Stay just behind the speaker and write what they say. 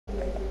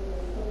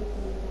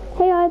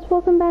guys,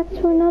 welcome back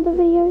to another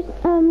video.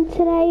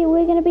 Today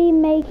we're going to be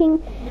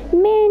making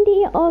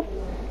Mandy of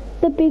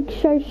the Big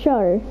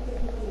Show.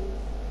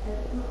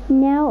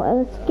 Now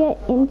let's get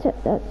into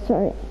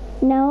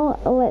Now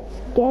let's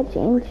get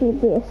into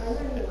this.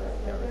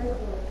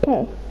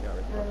 Okay.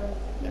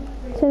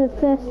 So the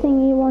first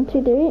thing you want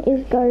to do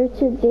is go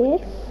to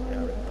this.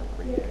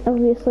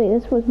 Obviously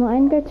this was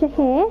mine. Go to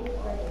hair.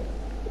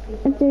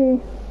 And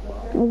do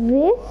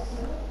this.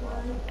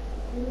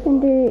 And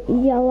do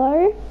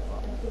yellow.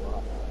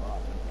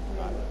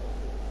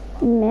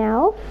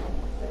 Mouth.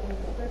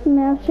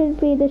 Mouth should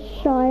be the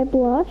shy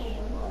blush.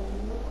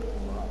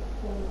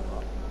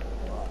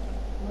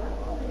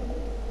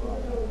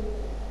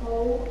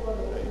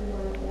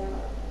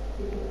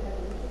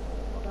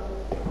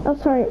 Oh,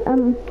 sorry.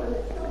 And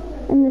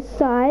the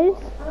size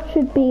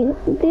should be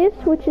this,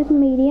 which is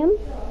medium.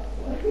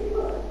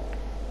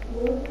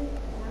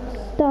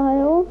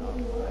 Style.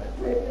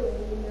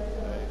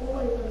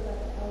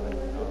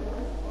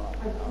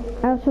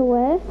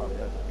 Outerwear.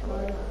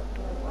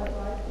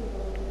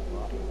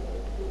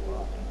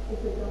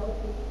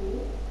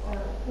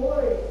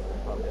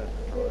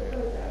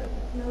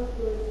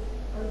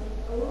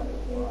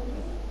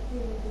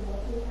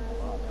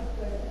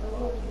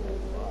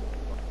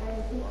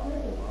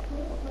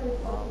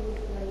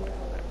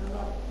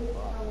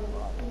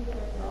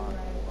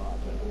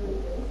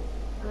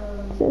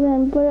 So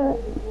then,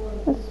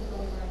 that's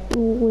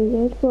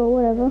weird, but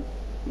whatever.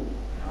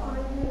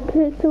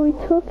 Okay, so we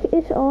took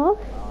it off.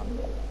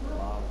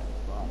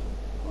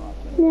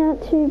 Now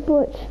to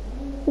put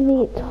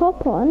the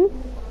top on,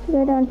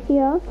 go down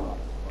here,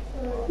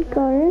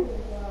 go,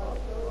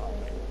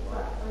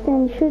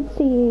 then should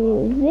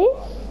see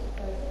this,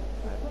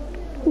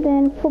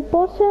 then for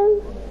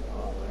bottom,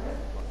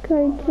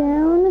 go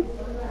down,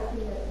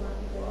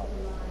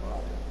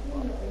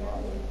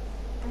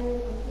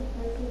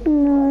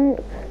 no,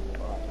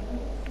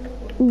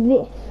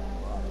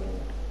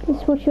 this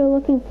is what you're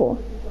looking for.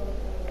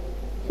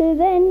 So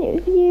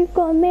then you've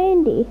got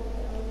Mandy.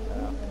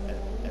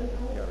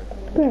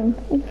 Boom,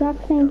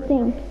 exact same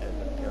thing.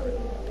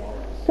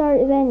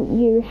 So then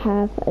you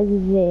have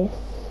this.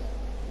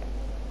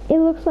 It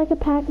looks like a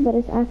pack, but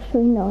it's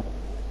actually not.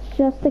 It's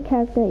just the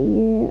character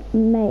you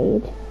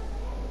made.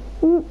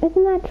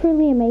 Isn't that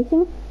truly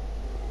amazing?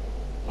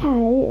 Yeah,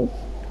 it is.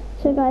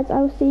 So guys, I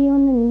will see you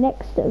in the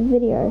next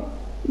video.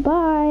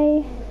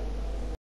 Bye!